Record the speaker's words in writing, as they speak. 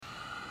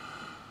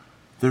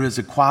There is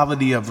a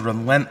quality of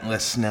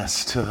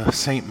relentlessness to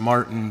St.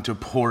 Martin de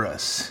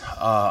Porres,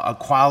 a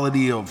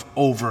quality of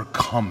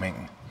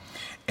overcoming.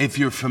 If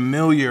you're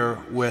familiar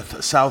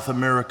with South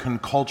American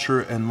culture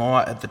and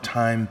law at the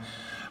time,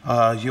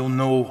 you'll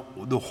know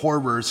the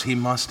horrors he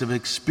must have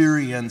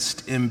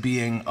experienced in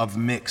being of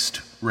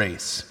mixed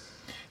race.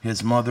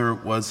 His mother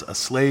was a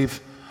slave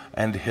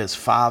and his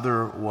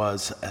father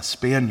was a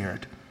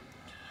Spaniard.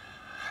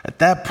 At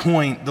that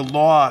point, the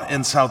law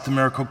in South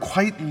America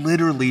quite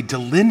literally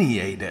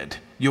delineated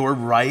your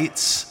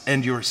rights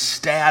and your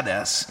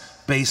status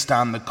based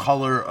on the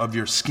color of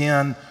your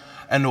skin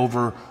and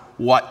over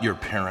what your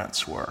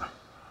parents were.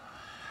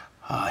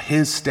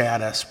 His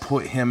status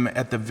put him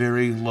at the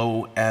very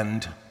low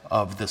end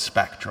of the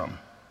spectrum,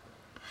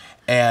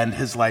 and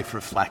his life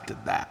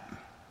reflected that.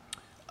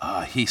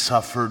 He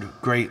suffered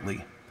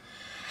greatly.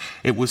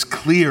 It was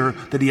clear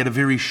that he had a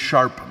very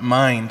sharp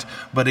mind,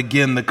 but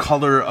again, the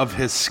color of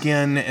his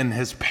skin and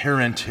his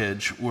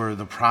parentage were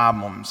the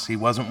problems. He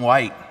wasn't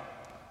white.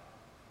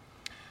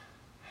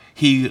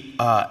 He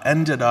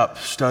ended up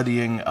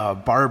studying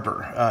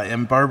barber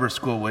in barber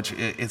school, which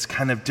it's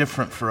kind of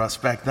different for us.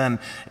 Back then,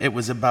 it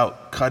was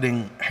about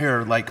cutting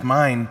hair like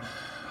mine,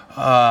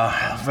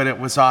 but it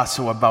was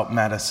also about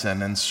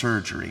medicine and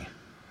surgery.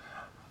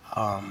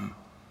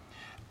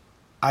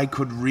 I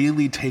could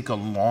really take a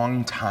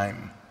long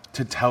time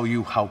to tell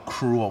you how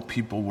cruel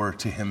people were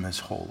to him his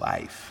whole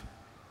life.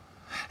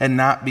 And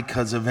not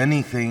because of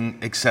anything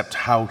except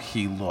how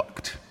he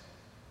looked.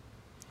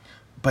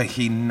 But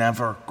he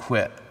never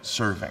quit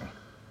serving,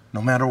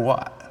 no matter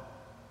what.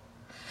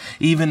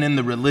 Even in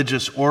the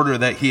religious order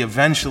that he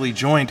eventually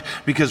joined,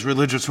 because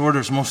religious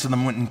orders, most of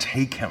them wouldn't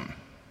take him.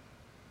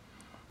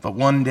 But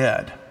one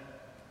did.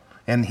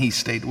 And he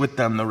stayed with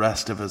them the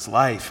rest of his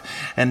life.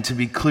 And to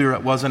be clear,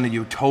 it wasn't a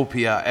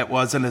utopia. It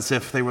wasn't as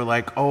if they were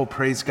like, oh,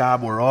 praise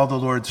God, we're all the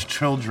Lord's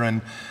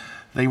children.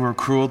 They were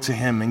cruel to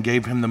him and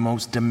gave him the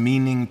most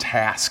demeaning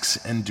tasks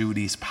and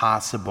duties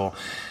possible.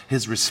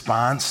 His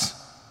response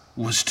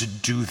was to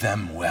do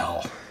them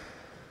well,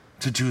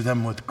 to do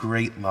them with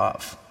great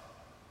love.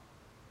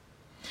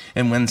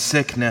 And when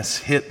sickness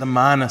hit the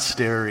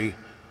monastery,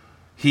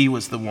 he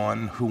was the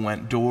one who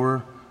went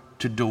door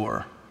to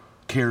door,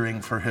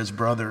 caring for his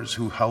brothers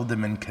who held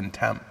him in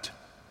contempt.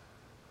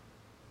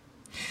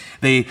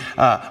 The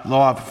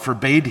law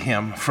forbade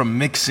him from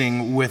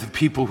mixing with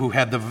people who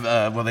had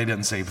they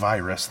didn't say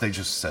virus, they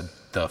just said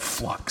the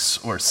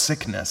flux or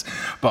sickness.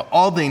 But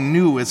all they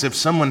knew is if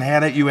someone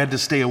had it, you had to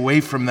stay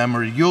away from them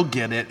or you'll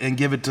get it and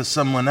give it to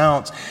someone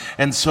else.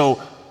 And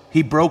so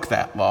he broke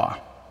that law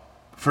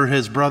for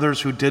his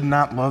brothers who did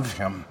not love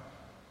him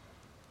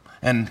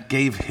and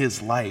gave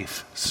his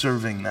life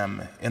serving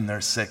them in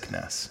their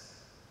sickness.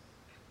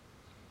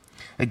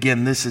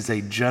 Again, this is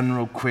a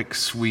general quick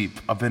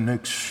sweep of an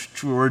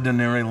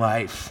extraordinary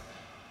life.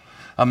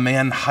 A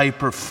man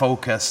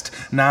hyper-focused,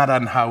 not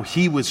on how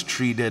he was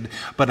treated,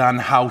 but on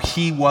how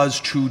he was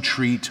to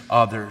treat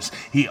others.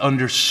 He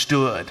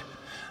understood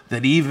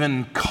that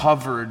even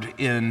covered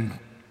in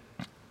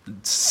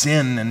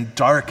sin and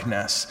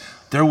darkness,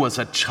 there was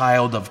a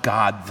child of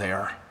God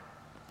there.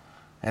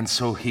 And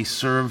so he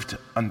served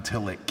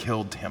until it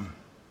killed him.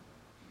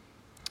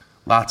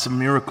 Lots of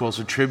miracles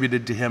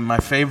attributed to him. My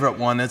favorite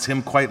one is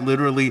him quite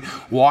literally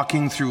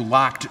walking through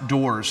locked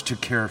doors to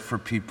care for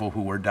people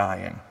who were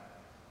dying.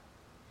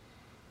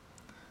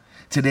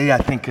 Today, I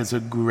think, is a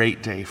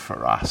great day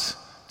for us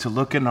to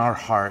look in our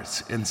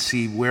hearts and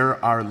see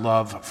where our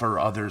love for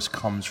others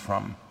comes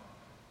from.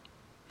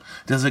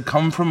 Does it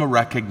come from a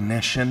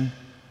recognition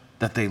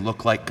that they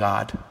look like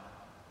God?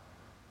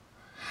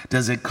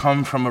 Does it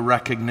come from a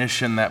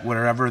recognition that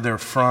wherever they're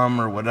from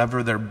or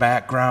whatever their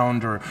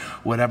background or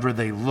whatever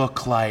they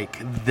look like,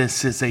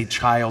 this is a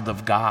child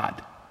of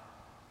God?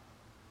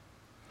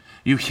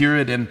 You hear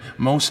it in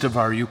most of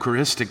our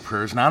Eucharistic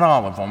prayers, not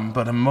all of them,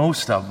 but in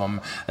most of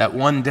them, that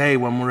one day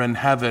when we're in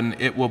heaven,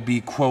 it will be,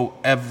 quote,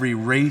 every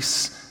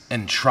race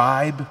and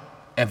tribe,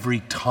 every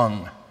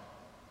tongue.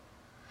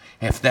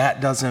 If that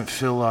doesn't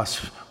fill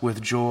us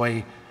with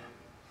joy,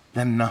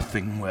 then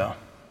nothing will.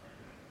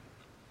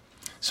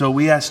 So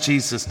we ask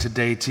Jesus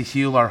today to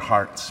heal our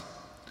hearts,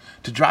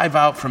 to drive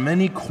out from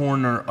any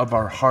corner of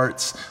our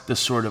hearts the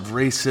sort of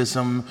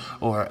racism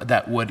or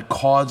that would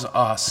cause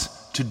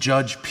us to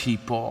judge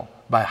people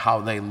by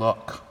how they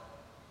look,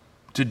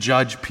 to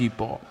judge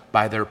people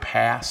by their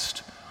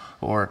past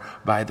or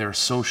by their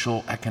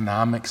social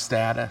economic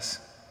status.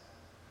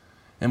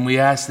 And we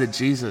ask that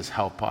Jesus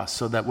help us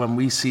so that when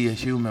we see a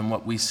human,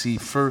 what we see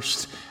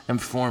first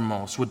and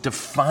foremost, what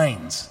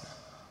defines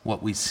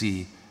what we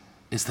see,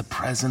 is the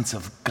presence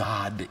of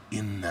God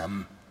in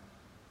them.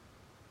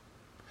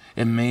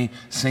 And may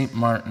St.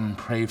 Martin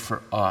pray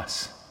for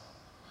us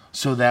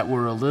so that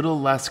we're a little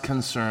less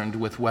concerned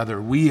with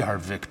whether we are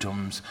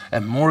victims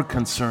and more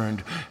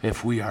concerned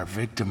if we are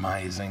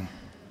victimizing.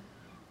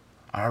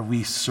 Are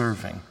we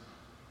serving?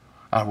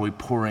 Are we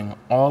pouring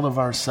all of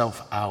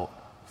ourselves out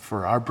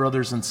for our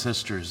brothers and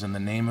sisters in the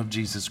name of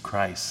Jesus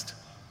Christ?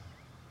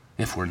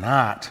 If we're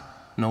not,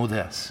 know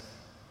this: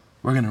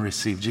 We're going to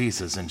receive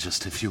Jesus in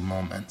just a few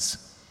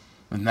moments,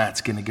 and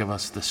that's going to give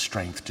us the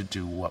strength to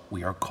do what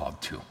we are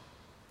called to.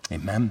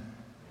 Amen?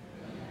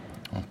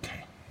 Okay.